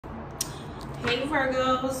Hey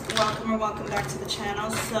Virgos, welcome or welcome back to the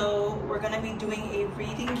channel. So we're going to be doing a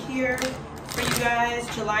reading here for you guys,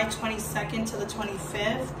 July 22nd to the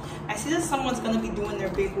 25th. I see that someone's going to be doing their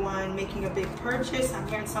big one, making a big purchase. I'm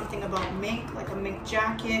hearing something about mink, like a mink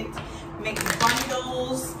jacket, mink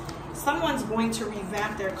bundles. Someone's going to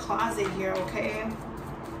revamp their closet here, okay?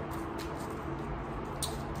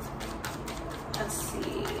 Let's see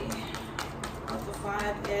what the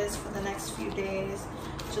vibe is for the next few days.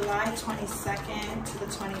 July 22nd to the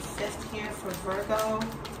 25th here for Virgo.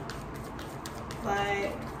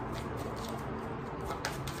 Like,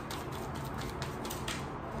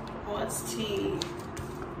 what's tea?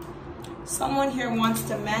 Someone here wants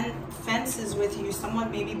to mend fences with you. Someone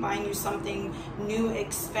may be buying you something new,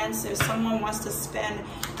 expensive. Someone wants to spend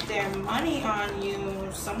their money on you.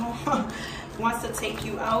 Someone wants to take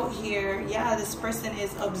you out here. Yeah, this person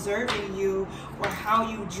is observing you, or how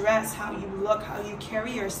you dress, how you look, how you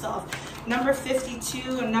carry yourself. Number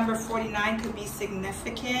 52 and number 49 could be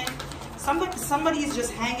significant. Somebody's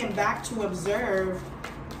just hanging back to observe.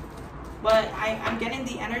 But I'm getting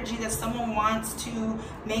the energy that someone wants to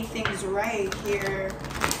make things right here.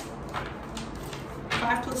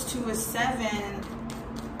 5 plus 2 is 7.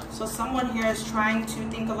 So someone here is trying to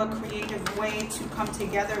think of a creative way to come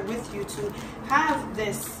together with you to have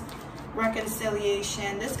this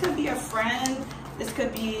reconciliation. This could be a friend. This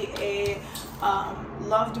could be a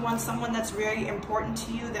loved one, someone that's very important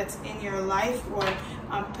to you, that's in your life, or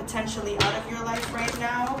potentially out of your life right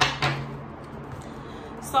now.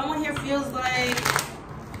 Someone here feels like,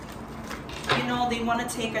 you know, they want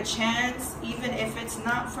to take a chance, even if it's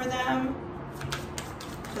not for them.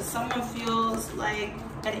 Because someone feels like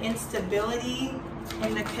an instability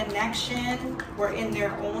in the connection or in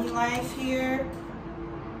their own life here.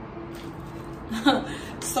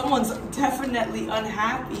 Someone's definitely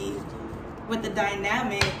unhappy with the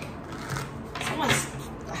dynamic. Someone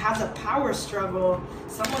has a power struggle.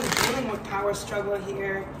 Someone's dealing with power struggle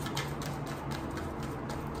here.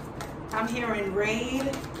 I'm hearing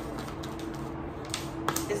raid.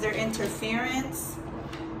 Is there interference?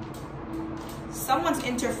 Someone's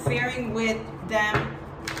interfering with them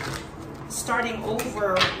starting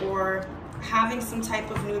over or having some type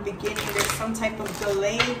of new beginning. There's some type of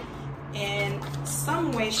delay in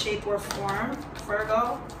some way, shape, or form,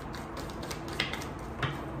 Virgo.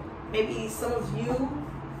 Maybe some of you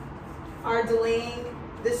are delaying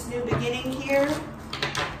this new beginning here.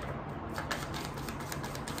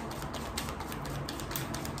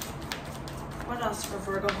 What else for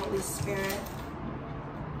Virgo, Holy Spirit?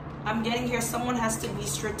 I'm getting here someone has to be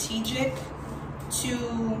strategic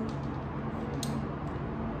to,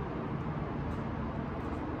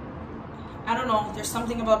 I don't know, there's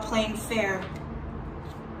something about playing fair.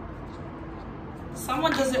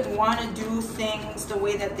 Someone doesn't want to do things the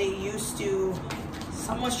way that they used to.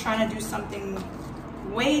 Someone's trying to do something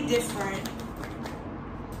way different.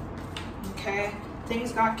 Okay?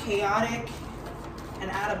 Things got chaotic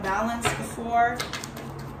and out of balance before.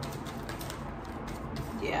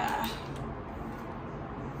 Yeah.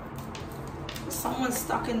 Someone's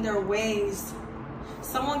stuck in their ways.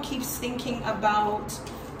 Someone keeps thinking about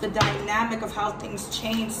the dynamic of how things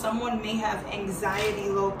change. Someone may have anxiety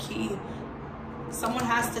low-key. Someone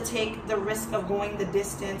has to take the risk of going the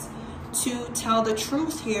distance to tell the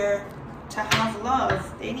truth here, to have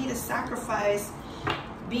love. They need to sacrifice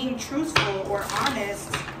being truthful or honest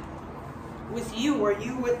with you, or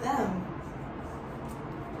you with them.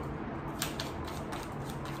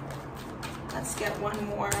 Let's get one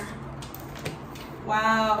more.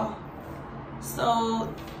 Wow.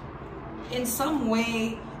 So in some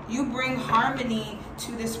way you bring harmony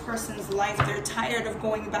to this person's life. They're tired of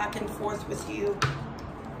going back and forth with you.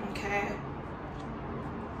 Okay.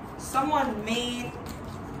 Someone may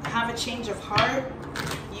have a change of heart.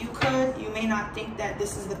 You may not think that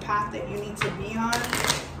this is the path that you need to be on.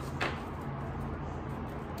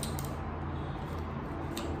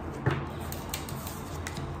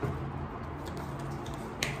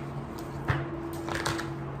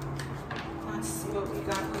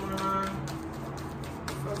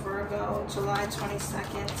 July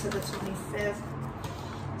 22nd to the 25th.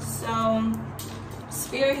 So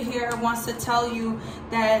Spirit here wants to tell you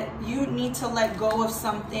that you need to let go of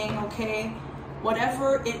something, okay?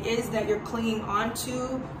 Whatever it is that you're clinging on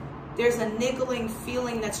to, there's a niggling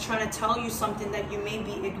feeling that's trying to tell you something that you may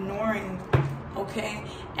be ignoring, okay?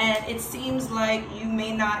 And it seems like you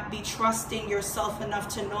may not be trusting yourself enough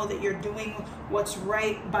to know that you're doing what's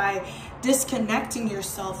right by disconnecting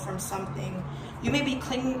yourself from something. You may be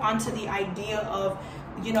clinging onto the idea of,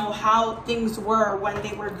 you know, how things were when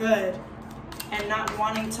they were good, and not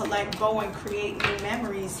wanting to let go and create new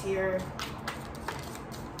memories here.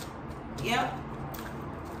 Yep.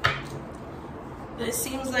 It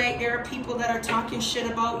seems like there are people that are talking shit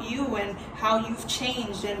about you and how you've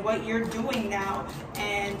changed and what you're doing now.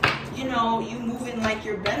 And, you know, you moving like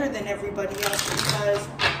you're better than everybody else because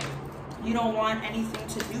you don't want anything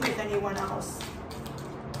to do with anyone else.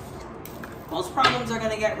 Those problems are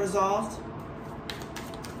going to get resolved.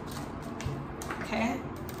 Okay.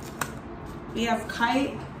 We have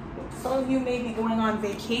Kite. Some of you may be going on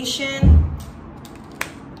vacation.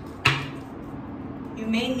 You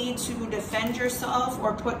may need to defend yourself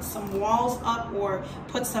or put some walls up or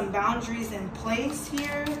put some boundaries in place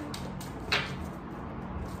here.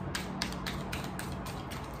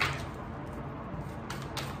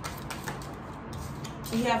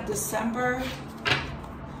 We have December.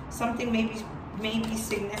 Something may be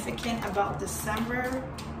significant about December.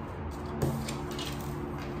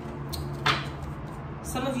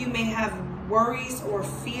 Some of you may have worries or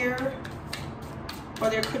fear, or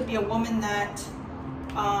there could be a woman that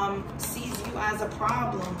sees you as a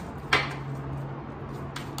problem. I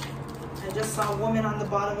just saw a woman on the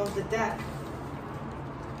bottom of the deck.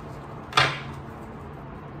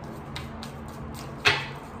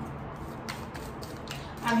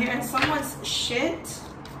 I'm hearing someone's shit.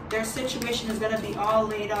 Their situation is going to be all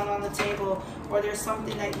laid out on the table, or there's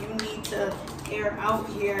something that you need to air out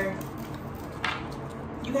here.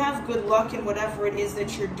 You have good luck in whatever it is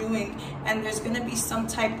that you're doing, and there's going to be some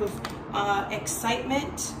type of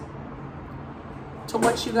excitement to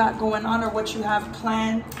what you got going on or what you have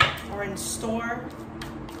planned or in store.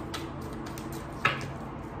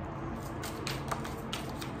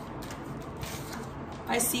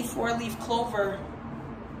 I see 4-leaf clover.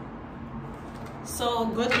 So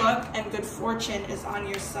good luck and good fortune is on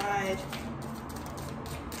your side.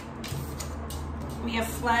 We have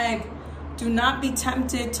Flag. Do not be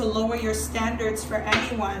tempted to lower your standards for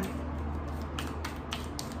anyone.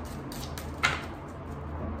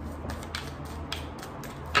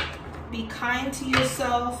 Be kind to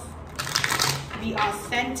yourself. Be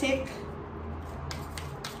authentic.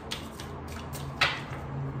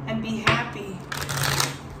 And be happy.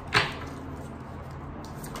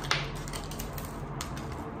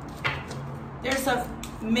 There's a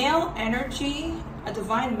male energy, a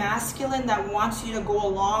divine masculine that wants you to go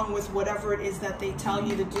along with whatever it is that they tell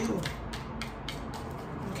you to do.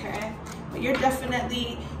 Okay? But you're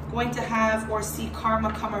definitely going to have or see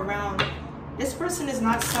karma come around. This person is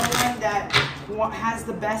not someone that has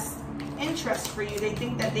the best interest for you. They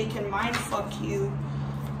think that they can mind fuck you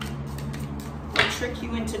or trick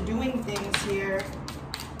you into doing things here.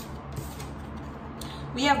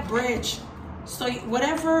 We have Bridge. So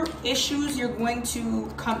whatever issues you're going to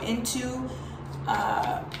come into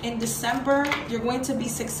in December, you're going to be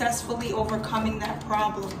successfully overcoming that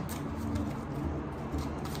problem.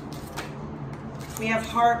 We have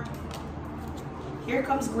Harp. Here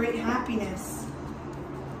comes great happiness.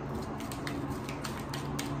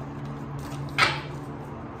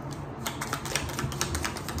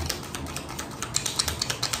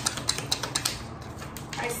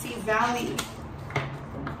 I see Valley.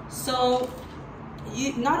 So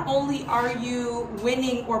not only are you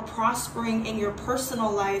winning or prospering in your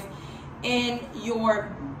personal life, in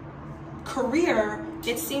your career,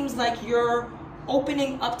 it seems like you're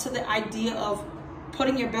opening up to the idea of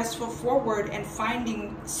putting your best foot forward and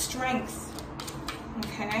finding strength.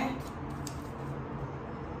 Okay?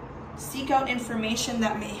 Seek out information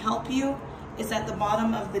that may help you is at the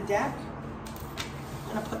bottom of the deck.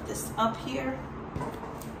 I'm gonna put this up here.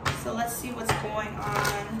 So let's see what's going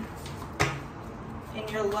on in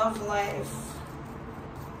your love life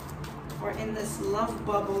or in this love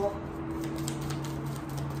bubble.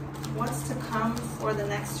 What's to come for the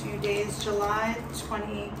next few days, July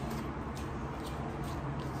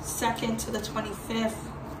 22nd to the 25th.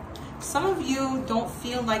 Some of you don't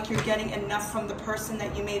feel like you're getting enough from the person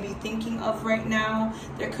that you may be thinking of right now.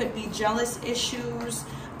 There could be jealous issues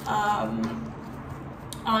on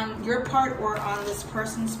your part or on this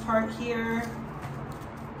person's part here.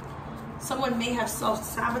 Someone may have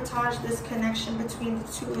self-sabotaged this connection between the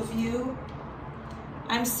two of you.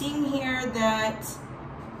 I'm seeing here that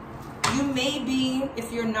you may be,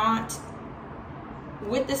 if you're not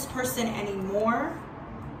with this person anymore,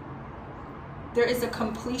 there is a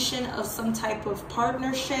completion of some type of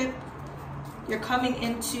partnership. You're coming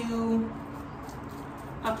into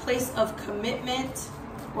a place of commitment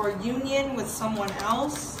or union with someone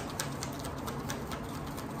else.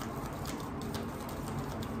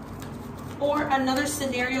 Or another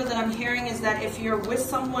scenario that I'm hearing is that if you're with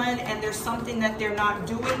someone and there's something that they're not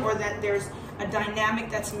doing or that there's a dynamic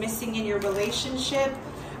that's missing in your relationship,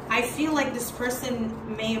 I feel like this person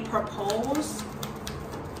may propose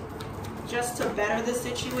just to better the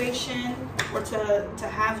situation or to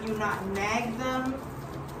have you not nag them.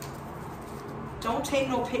 Don't take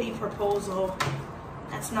no pity proposal.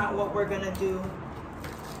 That's not what we're gonna do.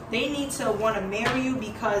 They need to want to marry you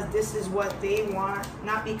because this is what they want,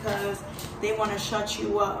 not because they want to shut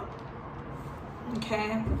you up.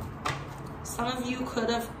 Okay? Some of you could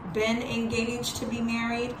have been engaged to be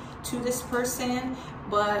married to this person,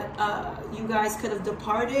 but you guys could have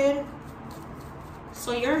departed.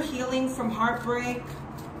 So you're healing from heartbreak,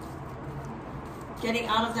 getting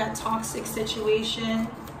out of that toxic situation.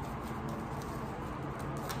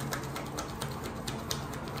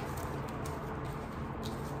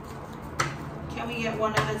 Can we get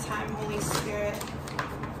one at a time, Holy Spirit?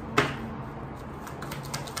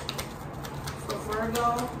 For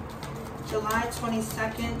Virgo, July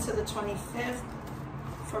 22nd to the 25th.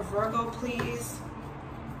 For Virgo, please.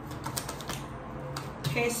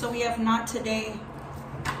 Okay, so we have not today.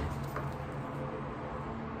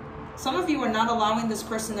 Some of you are not allowing this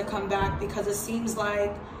person to come back because it seems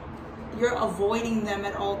like you're avoiding them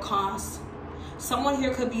at all costs. Someone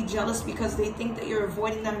here could be jealous because they think that you're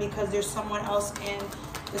avoiding them because there's someone else in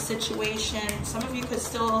the situation. Some of you could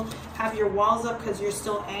still have your walls up because you're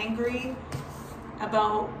still angry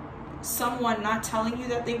about someone not telling you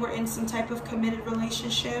that they were in some type of committed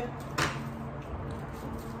relationship.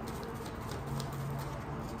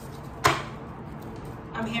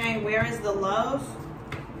 I'm hearing, where is the love?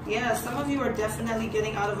 Yeah, some of you are definitely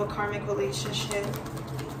getting out of a karmic relationship.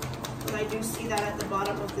 But I do see that at the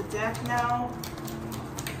bottom of the deck now.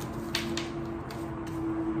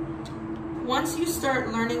 Once you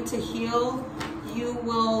start learning to heal, you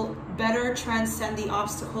will better transcend the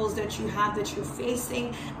obstacles that you have, that you're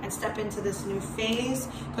facing, and step into this new phase,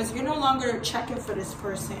 because you're no longer checking for this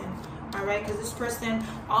person. All right, because this person,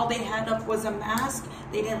 all they had up was a mask.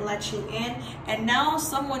 They didn't let you in. And now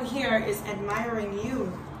someone here is admiring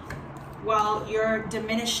you while you're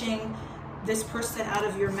diminishing this person out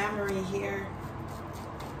of your memory here.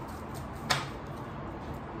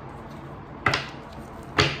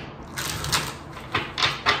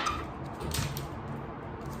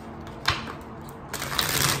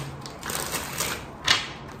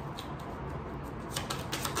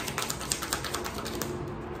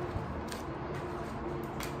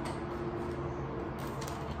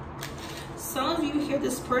 Some of you here,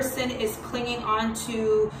 this person is clinging on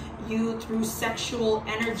to you through sexual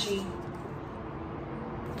energy.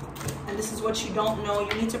 And this is what you don't know.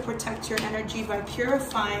 You need to protect your energy by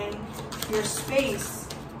purifying your space.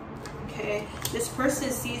 Okay? This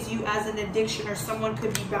person sees you as an addiction, or someone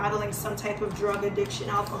could be battling some type of drug addiction,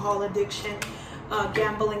 alcohol addiction,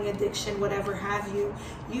 gambling addiction, whatever have you.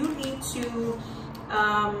 You need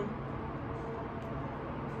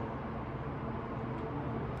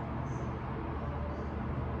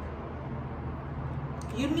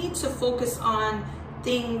to focus on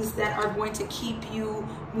things that are going to keep you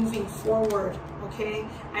moving forward, okay?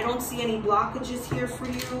 I don't see any blockages here for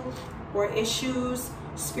you or issues.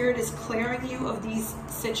 Spirit is clearing you of these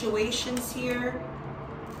situations here.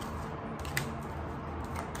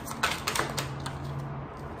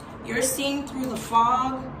 You're seeing through the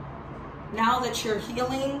fog. Now that you're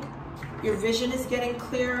healing, your vision is getting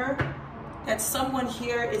clearer. That someone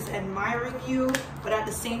here is admiring you, but at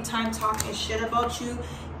the same time talking shit about you,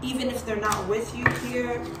 even if they're not with you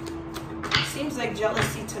here. Seems like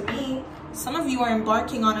jealousy to me. Some of you are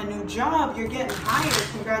embarking on a new job. You're getting hired.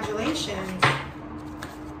 Congratulations.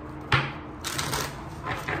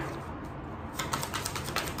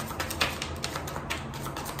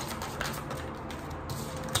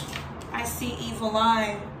 I see evil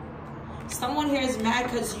eye. Someone here is mad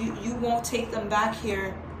because you won't take them back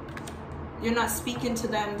here. You're not speaking to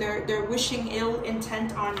them. They're wishing ill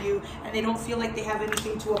intent on you, and they don't feel like they have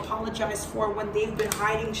anything to apologize for when they've been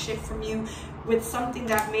hiding shit from you with something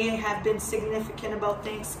that may have been significant about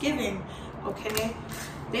Thanksgiving, okay?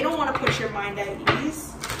 They don't want to put your mind at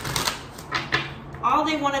ease. All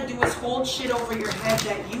they want to do is hold shit over your head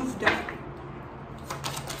that you've done.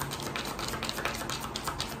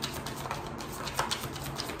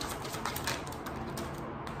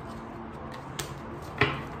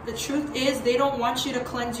 The truth is, they don't want you to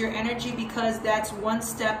cleanse your energy because that's one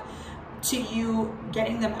step to you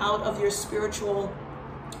getting them out of your spiritual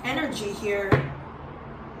energy here.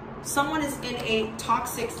 Someone is in a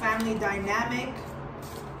toxic family dynamic,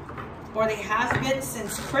 or they have been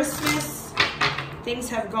since Christmas. Things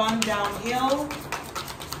have gone downhill.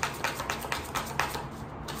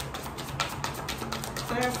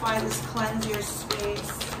 Clarify this, cleanse your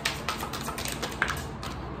space.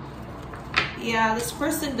 Yeah, this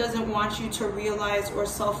person doesn't want you to realize or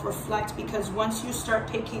self-reflect, because once you start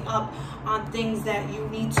picking up on things that you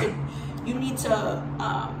need to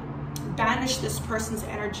banish this person's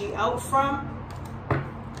energy out from,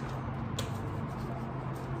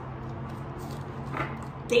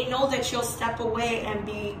 they know that you'll step away and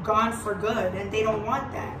be gone for good, and they don't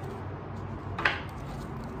want that.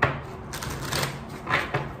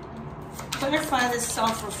 Clarify this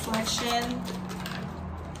self-reflection.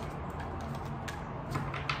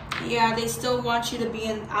 Yeah, they still want you to be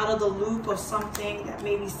out of the loop of something that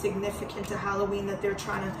may be significant to Halloween that they're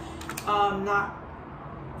trying to not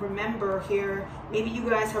remember here. Maybe you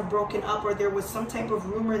guys have broken up, or there was some type of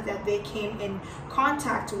rumor that they came in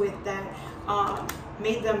contact with that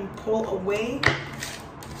made them pull away.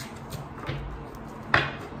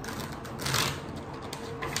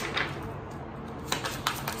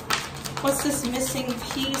 What's this missing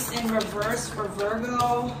piece in reverse for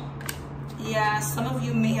Virgo? Yeah, some of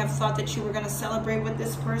you may have thought that you were going to celebrate with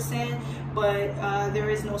this person, but there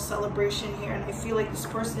is no celebration here. And I feel like this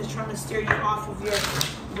person is trying to steer you off of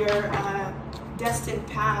your destined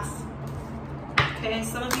path. Okay, and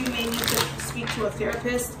some of you may need to speak to a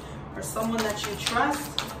therapist or someone that you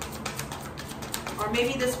trust. Or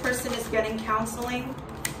maybe this person is getting counseling.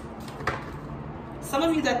 Some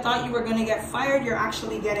of you that thought you were going to get fired, you're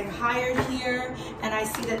actually getting hired here. And I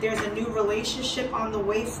see that there's a new relationship on the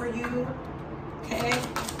way for you. Okay.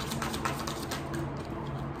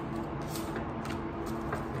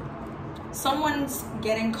 Someone's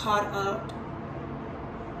getting caught up.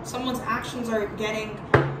 Someone's actions are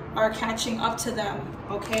catching up to them.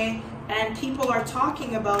 Okay. And people are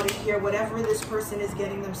talking about it here, whatever this person is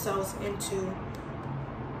getting themselves into.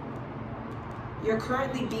 You're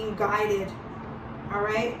currently being guided. All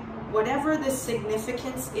right, whatever the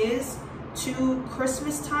significance is to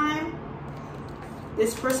Christmas time,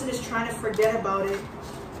 this person is trying to forget about it.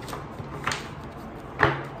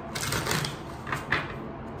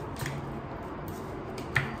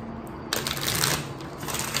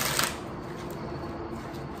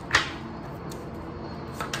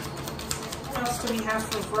 What else do we have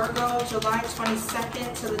for Virgo? July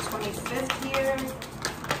 22nd to the 25th here.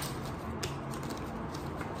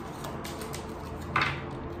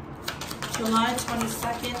 July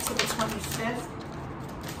 22nd to the 25th.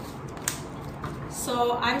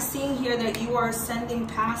 So I'm seeing here that you are ascending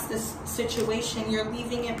past this situation. You're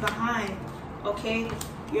leaving it behind, okay?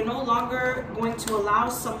 You're no longer going to allow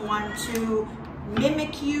someone to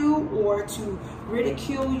mimic you or to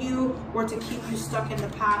ridicule you or to keep you stuck in the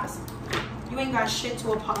past. You ain't got shit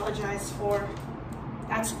to apologize for.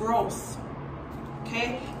 That's growth.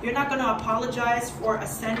 Okay? You're not going to apologize for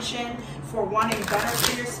ascension, for wanting better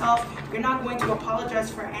for yourself. You're not going to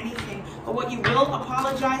apologize for anything. But what you will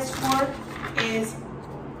apologize for is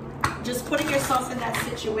just putting yourself in that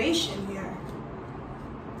situation here.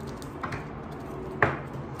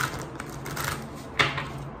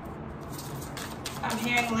 I'm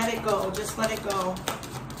hearing let it go. Just let it go.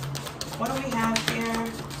 What do we have here?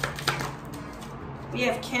 We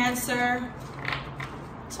have Cancer.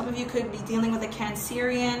 Some of you could be dealing with a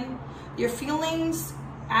Cancerian. Your feelings,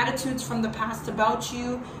 attitudes from the past about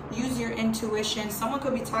you, use your intuition. Someone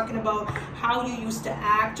could be talking about how you used to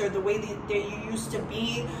act or the way that you used to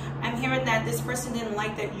be. I'm hearing that this person didn't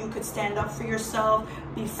like that you could stand up for yourself,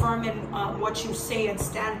 be firm in what you say, and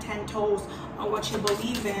stand 10 toes on what you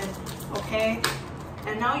believe in, okay?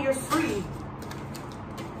 And now you're free.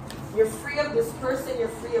 You're free of this person. You're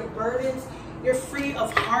free of burdens. You're free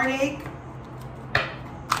of heartache.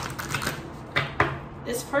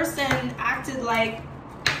 This person acted like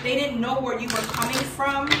they didn't know where you were coming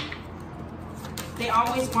from. They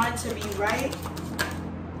always wanted to be right.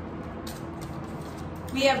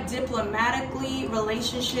 We have diplomatically,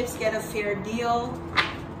 relationships get a fair deal.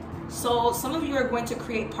 So some of you are going to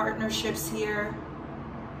create partnerships here.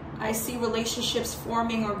 I see relationships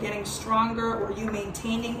forming or getting stronger, or you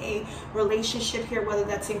maintaining a relationship here, whether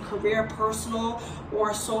that's in career, personal,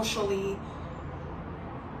 or socially.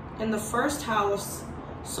 In the first house,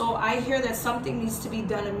 so I hear that something needs to be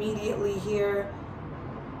done immediately here.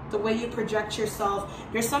 The way you project yourself.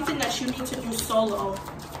 There's something that you need to do solo.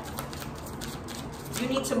 You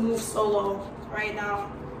need to move solo right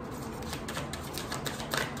now.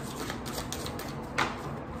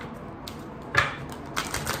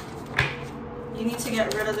 You need to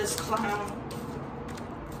get rid of this clown.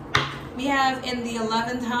 We have in the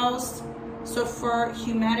 11th house, so for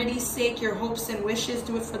humanity's sake, your hopes and wishes,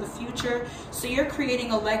 do it for the future. So you're creating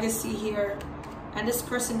a legacy here. And this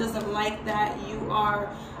person doesn't like that you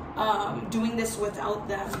are doing this without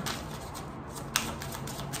them.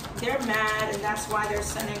 they're mad, and that's why they're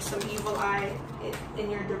sending some evil eye in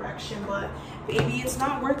your direction. But baby, it's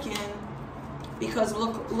not working, because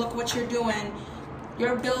look what you're doing.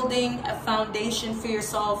 You're building a foundation for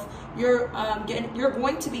yourself. You're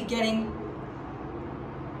going to be getting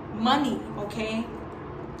money, okay?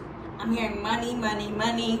 I'm hearing money, money,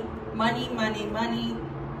 money, money, money, money.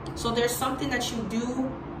 So there's something that you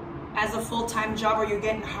do as a full-time job, or you're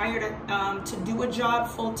getting hired to do a job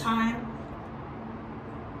full-time.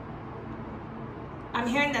 I'm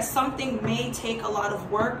hearing that something may take a lot of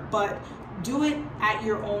work, but do it at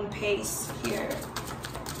your own pace here.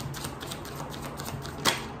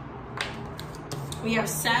 We have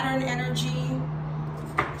Saturn energy.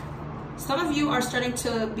 Some of you are starting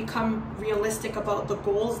to become realistic about the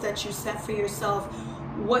goals that you set for yourself,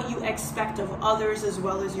 what you expect of others as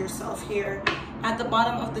well as yourself here. At the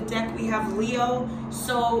bottom of the deck, we have Leo.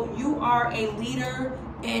 So you are a leader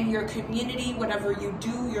in your community, whatever you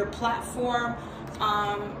do, your platform.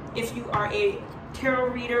 If you are a tarot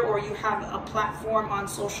reader, or you have a platform on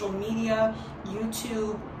social media,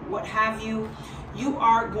 YouTube, what have you, you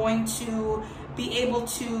are going to be able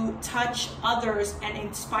to touch others and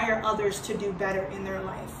inspire others to do better in their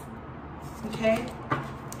life. Okay?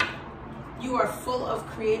 You are full of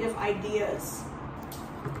creative ideas.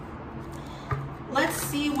 Let's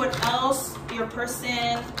see what else your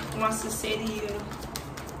person wants to say to you.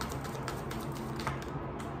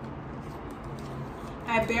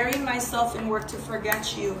 I bury myself in work to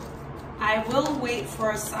forget you. I will wait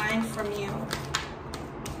for a sign from you.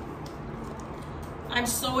 I'm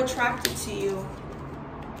so attracted to you.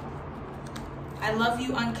 I love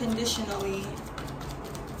you unconditionally.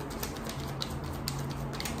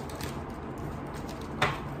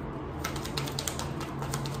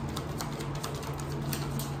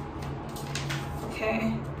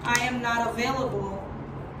 Okay, I am not available.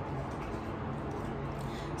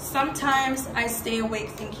 Sometimes I stay awake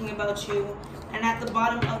thinking about you. And at the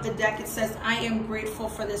bottom of the deck, it says, I am grateful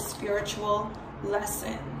for this spiritual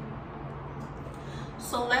lesson.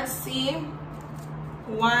 So let's see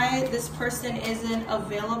why this person isn't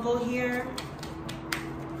available here.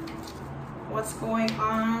 What's going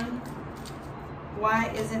on?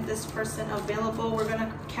 Why isn't this person available? We're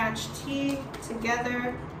gonna catch tea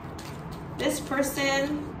together. This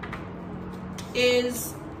person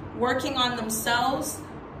is working on themselves.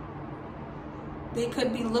 They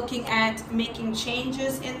could be looking at making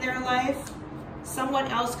changes in their life. Someone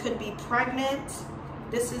else could be pregnant.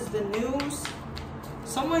 This is the news.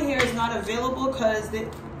 Someone here is not available because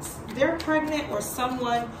they're pregnant, or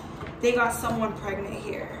they got someone pregnant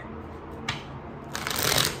here.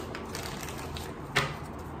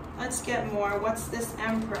 Let's get more. What's this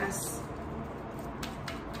Empress?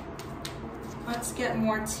 Let's get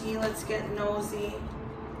more tea. Let's get nosy.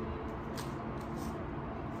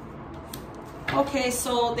 Okay,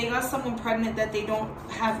 so they got someone pregnant that they don't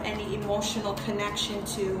have any emotional connection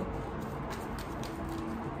to.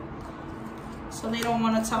 So they don't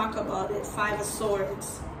want to talk about it. 5 of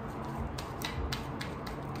Swords.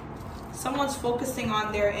 Someone's focusing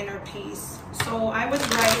on their inner peace. So I was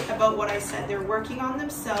right about what I said. They're working on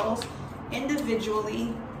themselves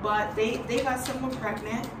individually, but they got someone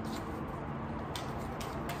pregnant.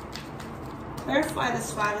 Clarify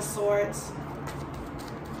this 5 of Swords.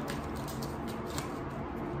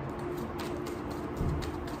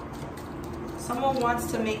 Someone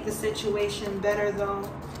wants to make the situation better though.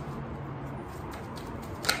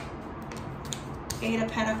 8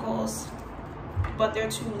 of Pentacles. But they're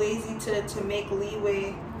too lazy to make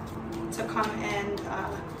leeway to come and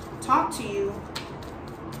talk to you.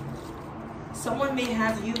 Someone may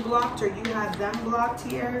have you blocked, or you have them blocked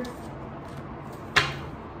here.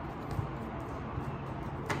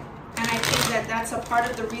 And I think that that's a part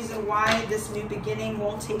of the reason why this new beginning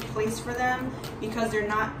won't take place for them, because they're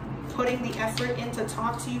not putting the effort in to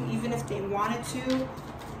talk to you, even if they wanted to.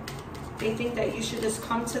 They think that you should just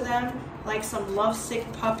come to them like some lovesick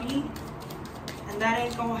puppy, and that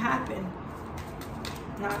ain't gonna happen.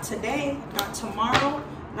 Not today, not tomorrow,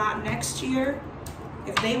 not next year.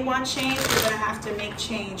 If they want change, they're gonna have to make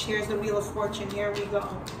change. Here's the Wheel of Fortune, here we go.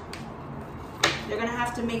 They're gonna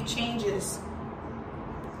have to make changes.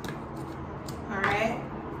 All right?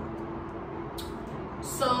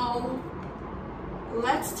 So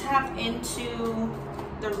let's tap into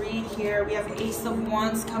the read here. We have Ace of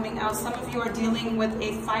Wands coming out. Some of you are dealing with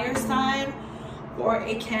a fire sign or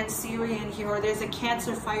a Cancerian here, or there's a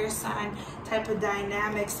Cancer fire sign type of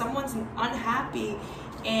dynamic. Someone's unhappy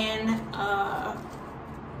in a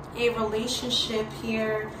relationship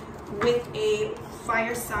here with a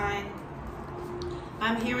fire sign.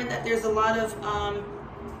 I'm hearing that there's a lot of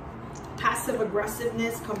passive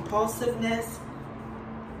aggressiveness, compulsiveness.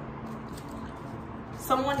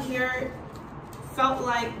 Someone here felt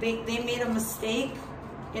like they made a mistake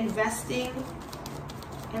investing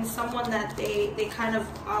in someone that they kind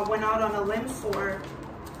of went out on a limb for.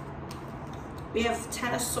 We have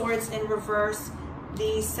 10 of Swords in reverse,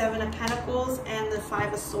 the 7 of Pentacles, and the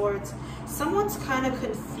 5 of Swords. Someone's kind of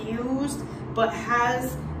confused, but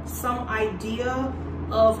has some idea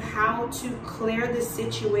of how to clear the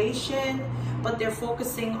situation, but they're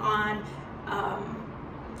focusing on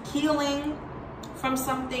healing from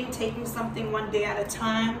something, taking something one day at a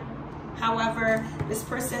time. However, this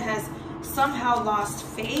person has somehow lost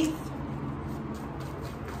faith.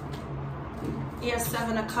 You have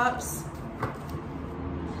 7 of Cups.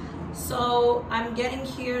 So I'm getting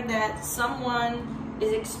here that someone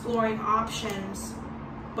is exploring options,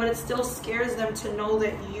 but it still scares them to know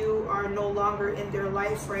that you are no longer in their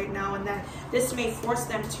life right now, and that this may force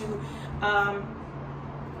them to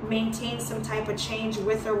maintain some type of change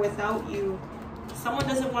with or without you. Someone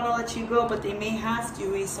doesn't want to let you go, but they may have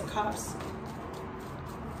to. Ace of Cups.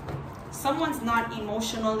 Someone's not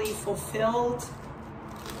emotionally fulfilled.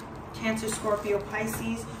 Cancer, Scorpio,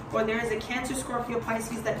 Pisces. Or there is a Cancer, Scorpio,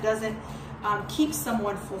 Pisces that doesn't keep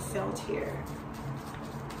someone fulfilled here.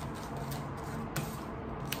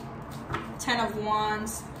 10 of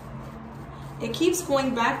Wands. It keeps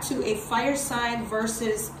going back to a fire sign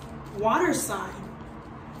versus water sign.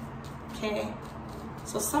 Okay.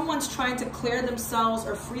 So someone's trying to clear themselves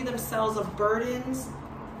or free themselves of burdens,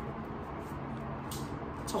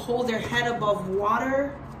 to hold their head above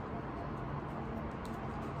water.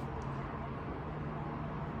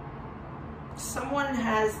 Someone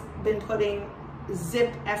has been putting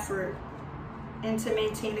zip effort into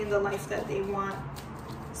maintaining the life that they want.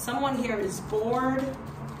 Someone here is bored.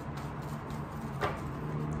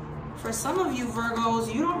 For some of you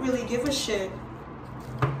Virgos, you don't really give a shit.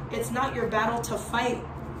 It's not your battle to fight,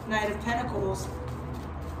 Knight of Pentacles.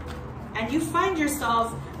 And you find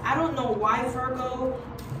yourself, I don't know why Virgo,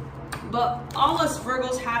 but all us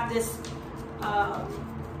Virgos have this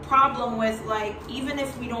problem with, like, even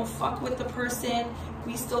if we don't fuck with the person,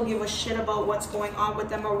 we still give a shit about what's going on with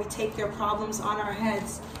them, or we take their problems on our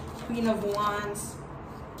heads. Queen of Wands.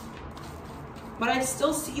 But I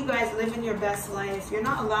still see you guys living your best life. You're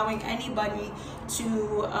not allowing anybody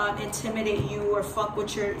to intimidate you or fuck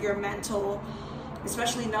with your mental,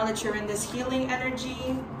 especially now that you're in this healing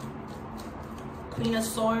energy. Queen of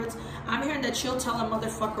Swords. I'm hearing that you'll tell a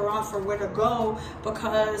motherfucker off or where to go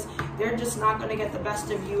because they're just not going to get the best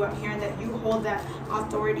of you. I'm hearing that you hold that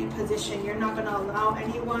authority position. You're not going to allow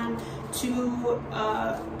anyone to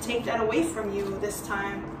take that away from you this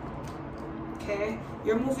time. Okay?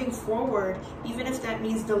 You're moving forward, even if that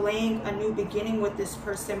means delaying a new beginning with this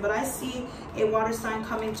person. But I see a water sign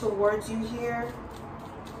coming towards you here.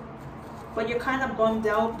 But you're kind of bummed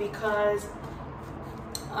out because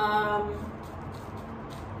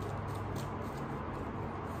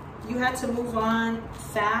you had to move on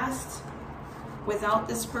fast without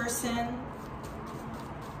this person.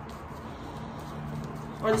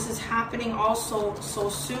 Or this is happening also so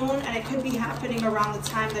soon, and it could be happening around the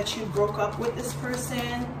time that you broke up with this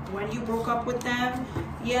person, when you broke up with them.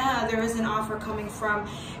 Yeah, there is an offer coming from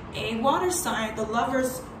a water sign, the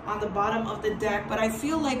Lovers on the bottom of the deck. But I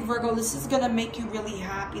feel like, Virgo, this is going to make you really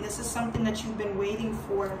happy. This is something that you've been waiting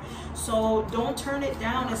for. So don't turn it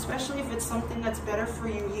down, especially if it's something that's better for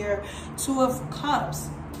you here. 2 of Cups.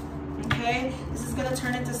 Okay? This is going to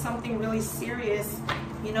turn into something really serious.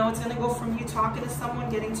 You know, it's going to go from you talking to someone,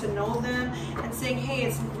 getting to know them, and saying, hey,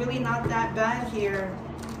 it's really not that bad here.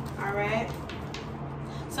 All right?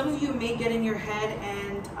 Some of you may get in your head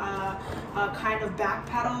and kind of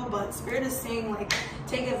backpedal, but Spirit is saying, like,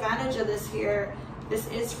 take advantage of this here. This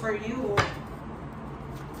is for you.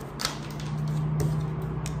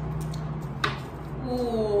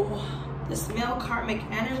 Ooh, this male karmic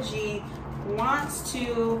energy wants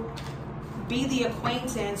to be the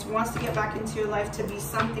acquaintance, wants to get back into your life, to be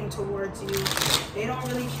something towards you. They don't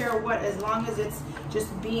really care what, as long as it's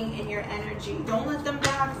just being in your energy. Don't let them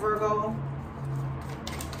back, Virgo.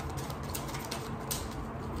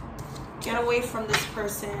 Get away from this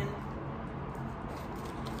person.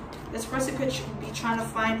 This person could be trying to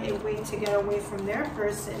find a way to get away from their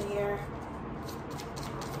person here.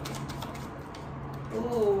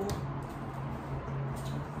 Ooh.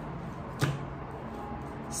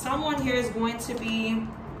 Someone here is going to be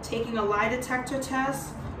taking a lie detector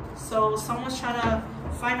test. So someone's trying to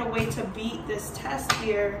find a way to beat this test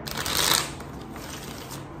here.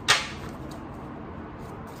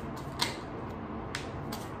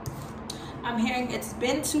 I'm hearing it's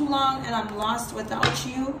been too long and I'm lost without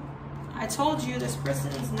you. I told you this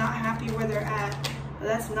person is not happy where they're at, but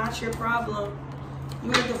that's not your problem.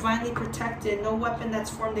 You are divinely protected. No weapon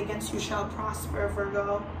that's formed against you shall prosper,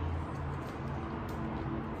 Virgo.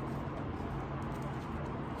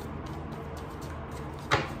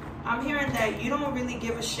 I'm hearing that you don't really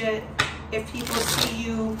give a shit if people see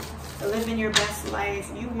you living your best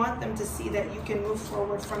life. You want them to see that you can move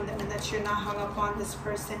forward from them and that you're not hung up on this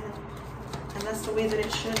person. And that's the way that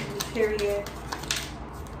it should be, period.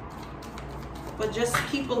 But just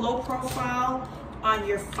keep a low profile on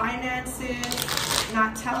your finances,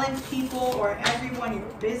 not telling people or everyone your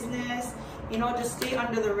business. You know, just stay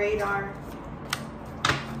under the radar.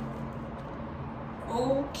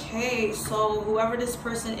 Okay, so whoever this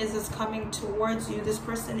person is coming towards you. This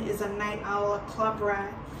person is a night owl, a club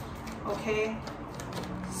rat. Okay?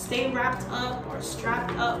 Stay wrapped up or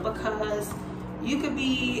strapped up, because you could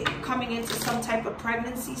be coming into some type of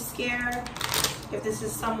pregnancy scare. If this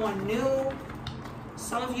is someone new,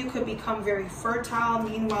 some of you could become very fertile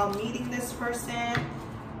meanwhile meeting this person.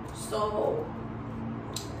 So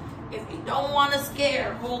if you don't want to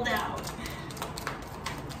scare, hold out.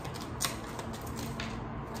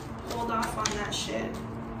 Hold off on that shit.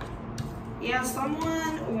 Yeah,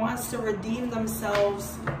 someone wants to redeem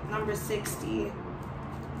themselves. Number 60.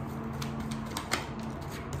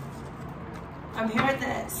 I'm hearing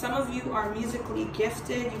that some of you are musically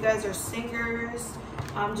gifted. You guys are singers.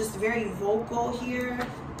 Just very vocal here.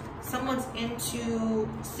 Someone's into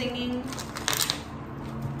singing.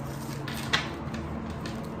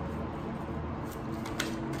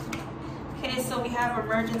 Okay, so we have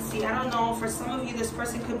emergency. I don't know, for some of you, this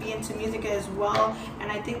person could be into music as well,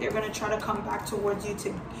 and I think they're going to try to come back towards you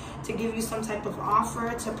to give you some type of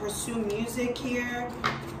offer to pursue music here.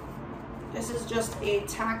 This is just a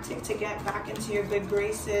tactic to get back into your good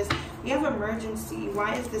graces. We have emergency.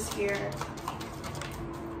 Why is this here?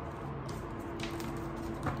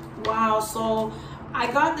 Wow, so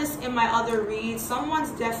I got this in my other read.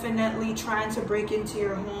 Someone's definitely trying to break into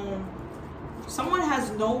your home. Someone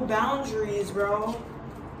has no boundaries, bro.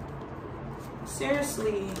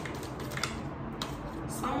 Seriously.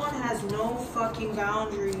 Someone has no fucking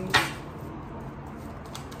boundaries.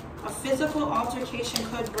 A physical altercation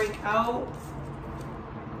could break out.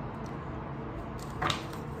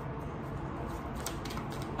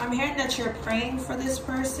 I'm hearing that you're praying for this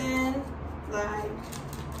person. Like,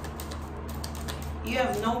 you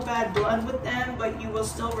have no bad blood with them, but you will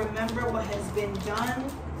still remember what has been done.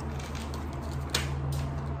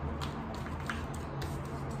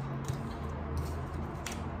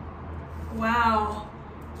 Wow.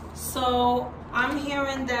 So I'm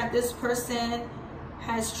hearing that this person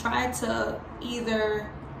has tried to either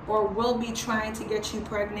or will be trying to get you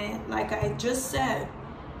pregnant. Like I just said,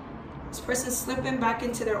 this person's slipping back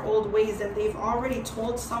into their old ways, and they've already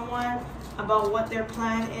told someone about what their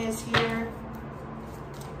plan is here.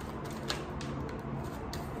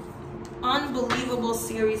 Unbelievable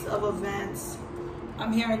series of events.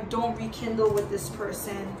 I'm hearing don't rekindle with this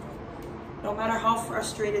person. No matter how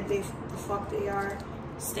frustrated the fuck they are,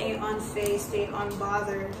 stay unfazed, stay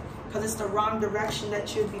unbothered, because it's the wrong direction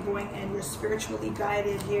that you'll be going in. You're spiritually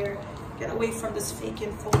guided here. Get away from this fake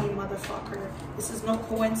and phony motherfucker. This is no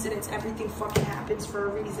coincidence. Everything fucking happens for a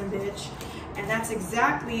reason, bitch. And that's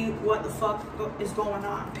exactly what the fuck is going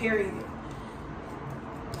on, period.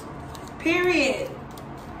 Period.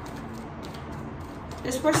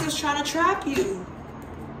 This person's trying to trap you.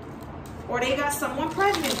 Or they got someone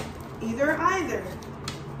pregnant. Either.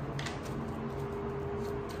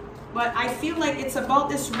 But I feel like it's about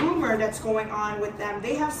this rumor that's going on with them.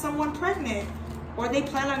 They have someone pregnant. Or they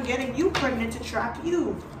plan on getting you pregnant to trap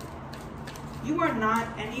you. You are not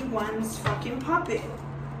anyone's fucking puppet.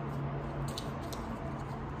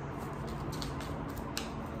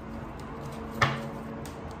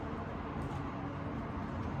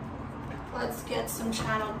 Let's get some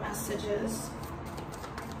channeled messages.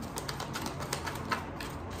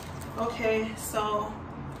 Okay, so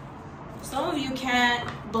some of you can't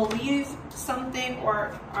believe something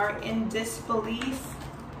or are in disbelief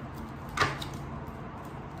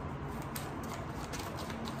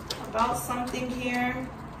about something here.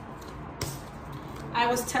 I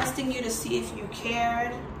was testing you to see if you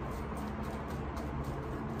cared.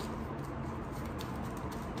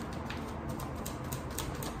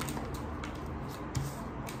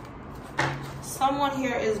 Someone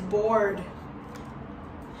here is bored.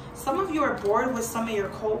 Some of you are bored with some of your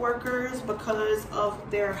co-workers because of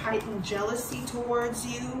their heightened jealousy towards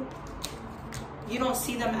you. You don't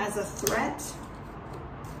see them as a threat.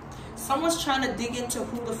 Someone's trying to dig into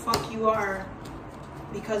who the fuck you are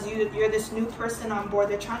because you're this new person on board.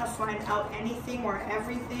 They're trying to find out anything or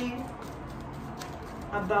everything.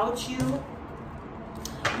 about you.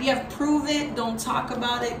 We have prove it, don't talk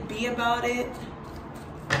about it, be about it.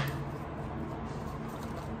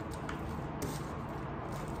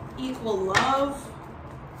 Equal love.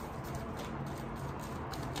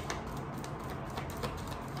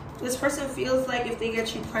 This person feels like if they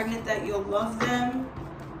get you pregnant that you'll love them.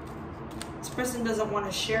 This person doesn't want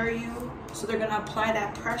to share you, so they're going to apply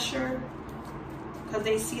that pressure because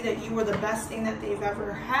they see that you were the best thing that they've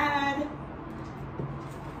ever had.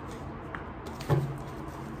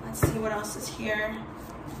 Let's see what else is here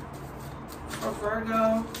for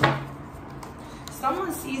Virgo.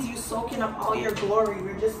 Someone sees you soaking up all your glory.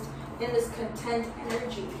 You're just in this content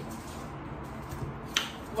energy.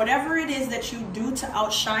 Whatever it is that you do to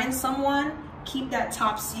outshine someone, keep that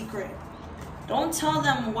top secret. Don't tell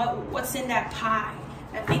them what's in that pie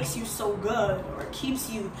that makes you so good or keeps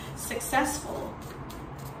you successful.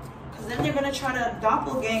 Because then they're going to try to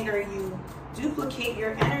doppelganger you, duplicate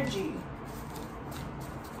your energy.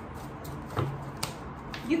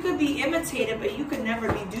 You could be imitated, but you could never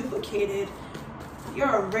be duplicated.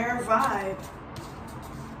 You're a rare vibe.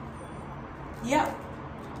 Yep.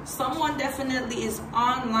 Someone definitely is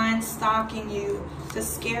online stalking you to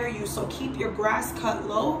scare you, so keep your grass cut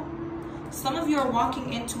low. Some of you are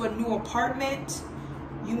walking into a new apartment.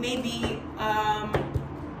 You may be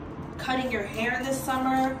cutting your hair this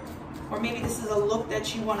summer, or maybe this is a look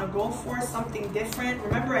that you want to go for, something different.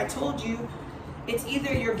 Remember, I told you, it's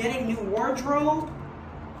either you're getting new wardrobe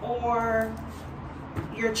or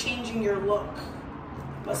you're changing your look.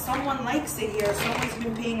 But someone likes it here. Someone's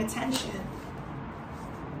been paying attention.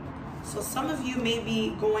 So some of you may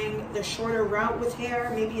be going the shorter route with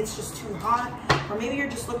hair. Maybe it's just too hot. Or maybe you're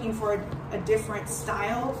just looking for a different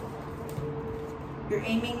style. You're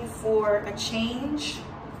aiming for a change.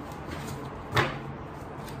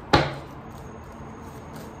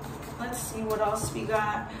 Let's see what else we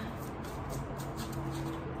got.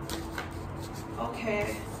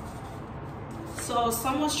 Okay. So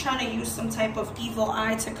someone's trying to use some type of evil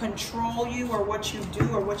eye to control you or what you do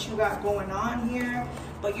or what you got going on here.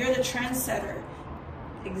 But you're the trendsetter.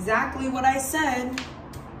 Exactly what I said.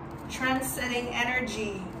 Trend-setting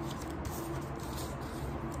energy.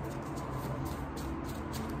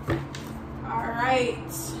 All right.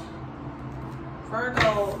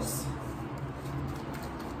 Virgos.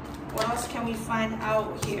 What else can we find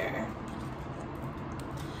out here?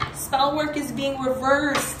 Spell work is being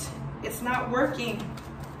reversed. It's not working.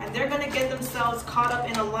 And they're going to get themselves caught up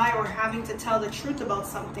in a lie or having to tell the truth about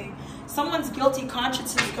something. Someone's guilty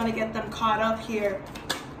conscience is going to get them caught up here.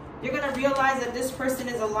 You're going to realize that this person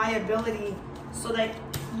is a liability, so that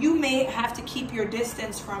you may have to keep your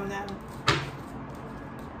distance from them.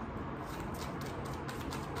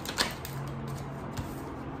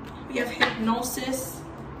 We have hypnosis.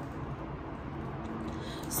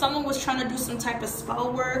 Someone was trying to do some type of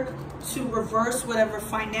spell work to reverse whatever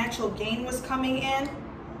financial gain was coming in,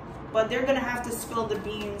 but they're going to have to spill the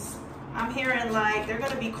beans. I'm hearing like they're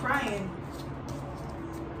going to be crying.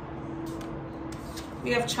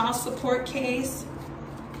 We have child support case.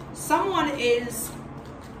 Someone is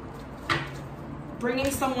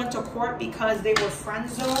bringing someone to court because they were friend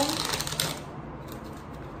zoned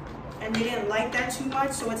and they didn't like that too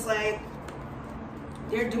much. So it's like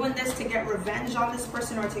they're doing this to get revenge on this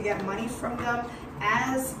person or to get money from them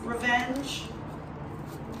as revenge.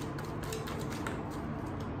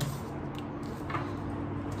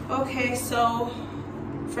 Okay, so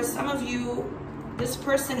for some of you, this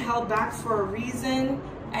person held back for a reason,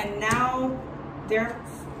 and now they're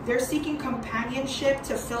seeking companionship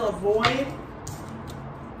to fill a void.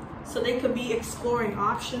 So they could be exploring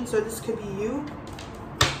options, or this could be you.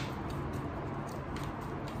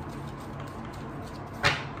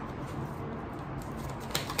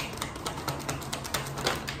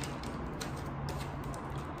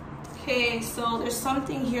 Okay, so there's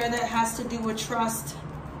something here that has to do with trust.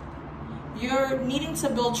 You're needing to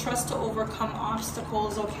build trust to overcome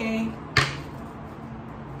obstacles, okay?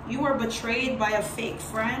 You were betrayed by a fake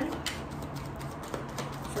friend.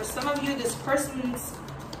 For some of you, this person's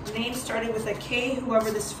name started with a K, whoever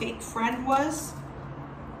this fake friend was.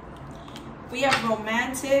 We have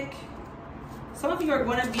romantic. Some of you are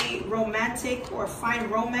going to be romantic or find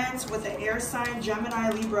romance with an air sign, Gemini,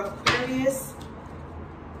 Libra, Aquarius.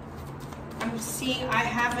 I'm seeing I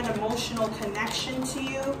have an emotional connection to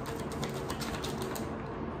you.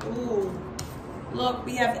 Ooh, look,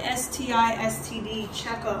 we have STI, STD,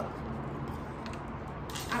 checkup.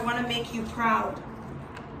 I want to make you proud.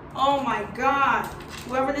 Oh my God.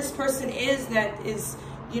 Whoever this person is that is,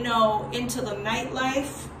 you know, into the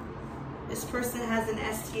nightlife, this person has an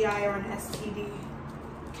STI or an STD.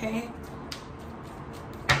 Okay?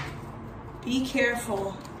 Be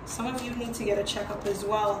careful. Some of you need to get a checkup as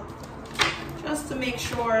well, just to make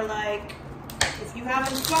sure, like, if you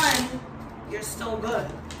having fun, you're still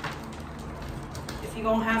good. If you're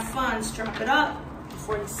gonna have fun, strap it up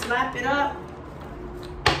before you slap it up.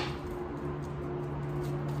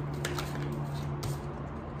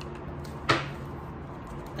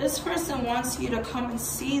 This person wants you to come and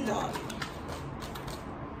see them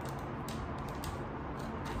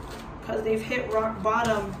because they've hit rock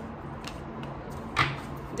bottom.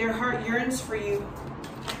 Their heart yearns for you.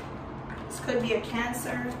 This could be a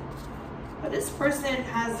Cancer, but this person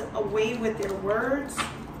has a way with their words,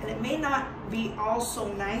 and it may not be all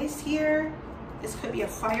so nice here. This could be a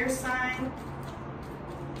fire sign.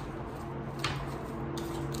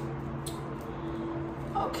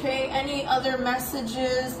 Okay, any other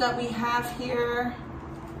messages that we have here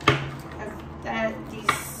that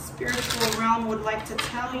the spiritual realm would like to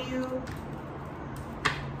tell you?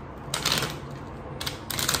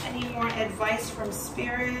 Any more advice from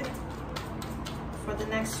Spirit for the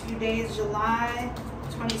next few days, July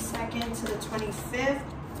 22nd to the 25th?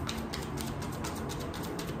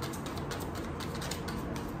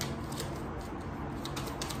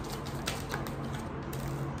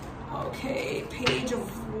 Okay, Page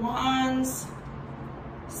of Wands.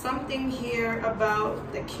 Something here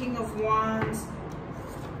about the King of Wands.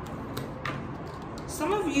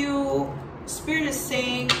 Some of you, Spirit is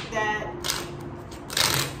saying that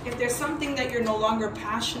if there's something that you're no longer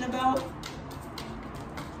passionate about,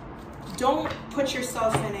 don't put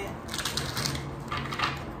yourself in it.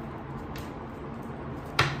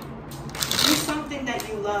 Do something that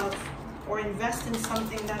you love, or invest in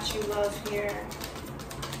something that you love here.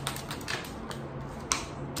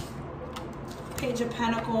 Page of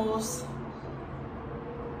Pentacles.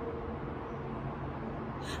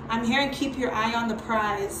 I'm hearing keep your eye on the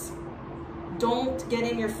prize. Don't get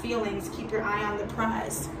in your feelings. Keep your eye on the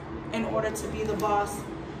prize in order to be the boss.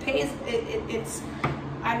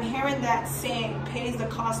 I'm hearing that saying, pays the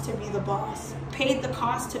cost to be the boss. Paid the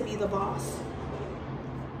cost to be the boss.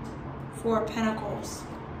 Four of Pentacles.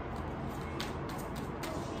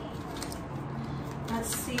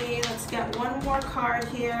 Let's see, let's get one more card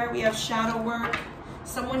here. We have shadow work.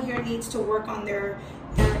 Someone here needs to work on their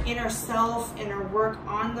inner self, inner work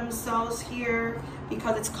on themselves here,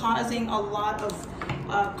 because it's causing a lot of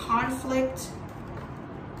conflict,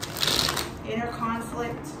 inner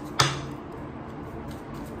conflict.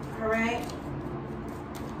 All right.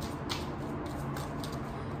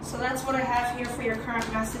 So that's what I have here for your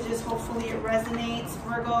current messages. Hopefully it resonates,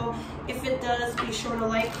 Virgo. If it does, be sure to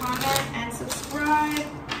like, comment, and subscribe.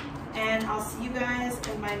 And I'll see you guys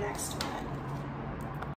in my next one.